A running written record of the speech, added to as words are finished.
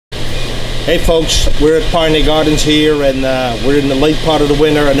Hey folks, we're at Pioneer Gardens here, and we're in the late part of the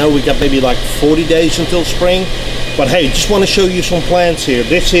winter. I know we got maybe like 40 days until spring, but hey, just want to show you some plants here.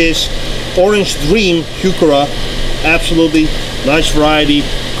 This is Orange Dream Heuchera, absolutely nice variety,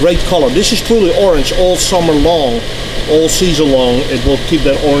 great color. This is truly orange all summer long, all season long. It will keep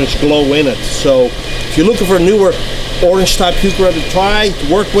that orange glow in it. So if you're looking for a newer orange type Heuchera to try,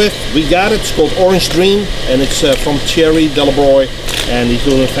 to work with, we got it. It's called Orange Dream, and it's from Thierry Delabroy, and he's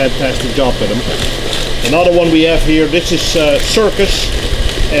doing a fantastic job with them. Another one we have here, this is Circus,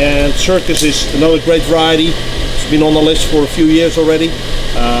 and Circus is another great variety. It's been on the list for a few years already.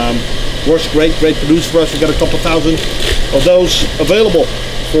 Works great produce for us. We've got a couple thousand of those available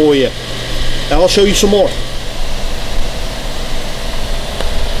for you. I'll show you some more.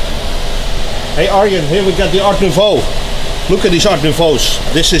 Hey Arjen, here we got the Art Nouveau. Look at these Art Nouveaux.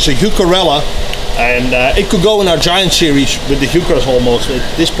 This is a Heucherella, and it could go in our giant series with the Heucheras almost.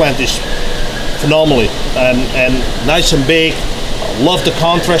 This plant is phenomenally and nice and big. Love the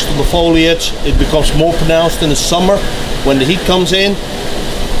contrast of the foliage. It becomes more pronounced in the summer when the heat comes in.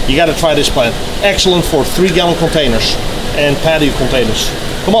 You got to try this plant. Excellent for 3-gallon containers and patio containers.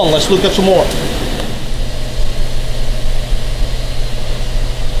 Come on, let's look at some more.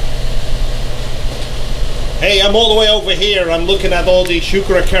 Hey, I'm all the way over here. I'm looking at all these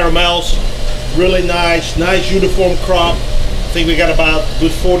Heuchera caramels. Really nice uniform crop. I think we got about a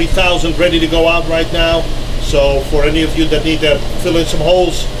good 40,000 ready to go out right now. So for any of you that need to fill in some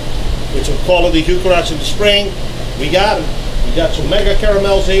holes with some quality Heucheras in the spring, we got them. We got some mega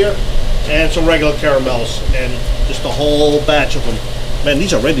caramels here and some regular caramels, and just a whole batch of them. Man,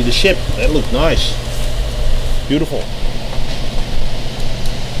 these are ready to ship. They look nice. Beautiful.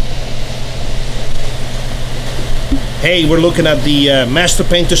 Hey, we're looking at the Master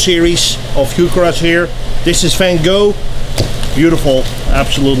Painter series of Heucheras here. This is Van Gogh. Beautiful,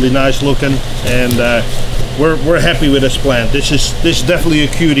 absolutely nice looking, and we're happy with this plant. This is definitely a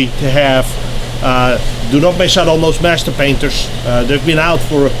cutie to have. Do not miss out on those Master Painters. They've been out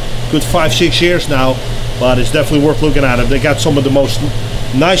for a good 5-6 years now, but it's definitely worth looking at them. They got some of the most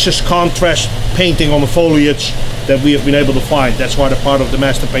nicest contrast painting on the foliage that we have been able to find. That's why they're part of the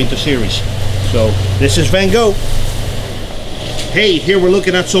Master Painter series. So this is Van Gogh. Hey, here we're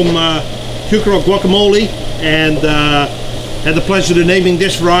looking at some Heuchera guacamole, and had the pleasure of naming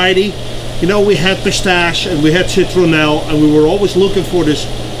this variety. You know, we had pistache and we had citronelle, and we were always looking for this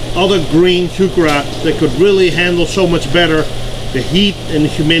other green Heuchera that could really handle so much better the heat and the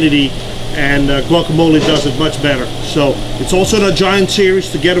humidity, and guacamole does it much better. So it's also in a giant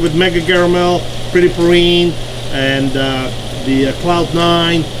series together with Mega Caramel, Pretty Perrine, and the Cloud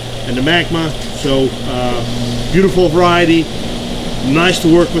 9 and the Magma. So beautiful variety, nice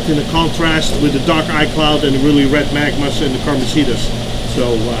to work with in the contrast with the dark iCloud and the really red Magmas and the Carmesitas.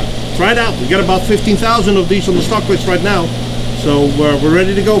 So try it out. We got about 15,000 of these on the stock list right now. So we're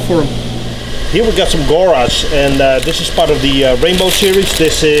ready to go for them. Here we got some Goras, and this is part of the Rainbow series.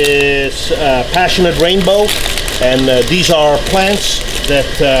 This is Passionate Rainbow, and these are plants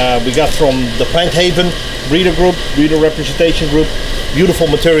that we got from the Plant Haven breeder group, breeder representation group. Beautiful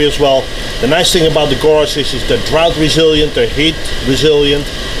material as well. The nice thing about the Goras is they're drought resilient, they're heat resilient,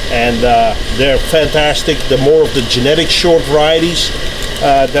 and they're fantastic. They're more of the genetic short varieties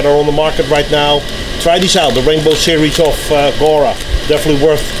that are on the market right now. Try these out, the Rainbow series of Gora. Definitely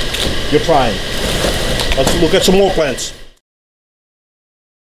worth your trying. Let's look at some more plants.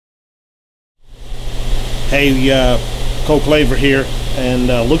 Hey, Coke Laver here, and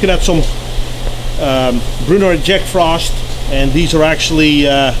looking at some Brunner and Jack Frost, and these are actually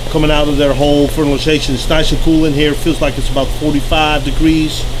coming out of their whole fertilization. It's nice and cool in here. Feels like it's about 45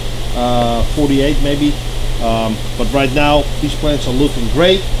 degrees, 48 maybe. But right now these plants are looking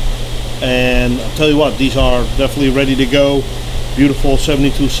great, and I'll tell you what, these are definitely ready to go. Beautiful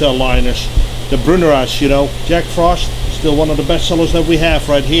 72 cell liners. The Brunneras, you know, Jack Frost, still one of the best sellers that we have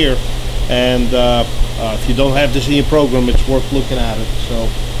right here, and if you don't have this in your program, it's worth looking at it. So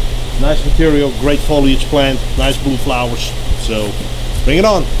nice material, great foliage plant, nice blue flowers. So bring it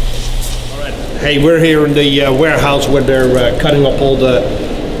on. All right. Hey, we're here in the warehouse where they're cutting up all the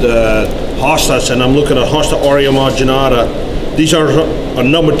hostas, and I'm looking at hosta aurea marginata. These are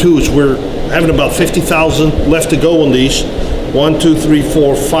number 2s. We're having about 50,000 left to go on these. 1, 2, 3,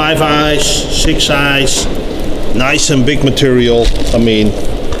 4, 5 eyes, 6 eyes. Nice and big material. I mean,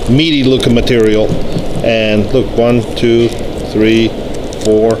 meaty looking material. And look, 1, 2, 3,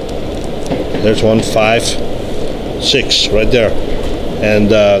 4. There's 1, 5, 6 right there. And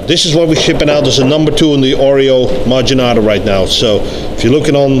this is what we're shipping out as a number 2 in the Oreo Marginata right now. So if you're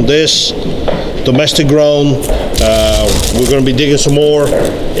looking on this, domestic grown, We're going to be digging some more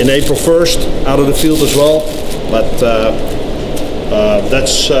in April 1st out of the field as well, but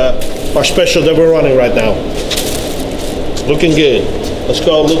that's our special that we're running right now. Looking good. Let's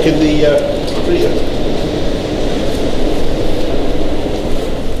go look in the freezer.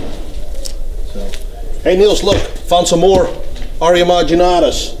 Hey Niels, look, found some more Aria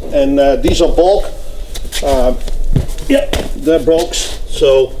marginatas, and these are bulk. Yeah, they're bulks.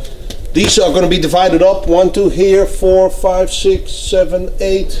 So these are going to be divided up. 1, 2 here, 4, 5, 6, 7,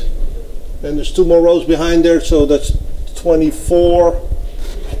 8, and there's 2 more rows behind there. So that's 24,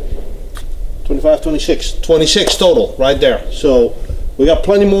 25, 26, 26 total right there. So we got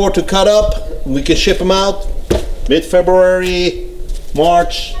plenty more to cut up. We can ship them out mid-February,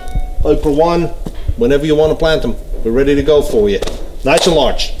 March, April 1. Whenever you want to plant them, we're ready to go for you. Nice and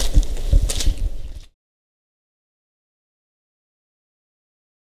large.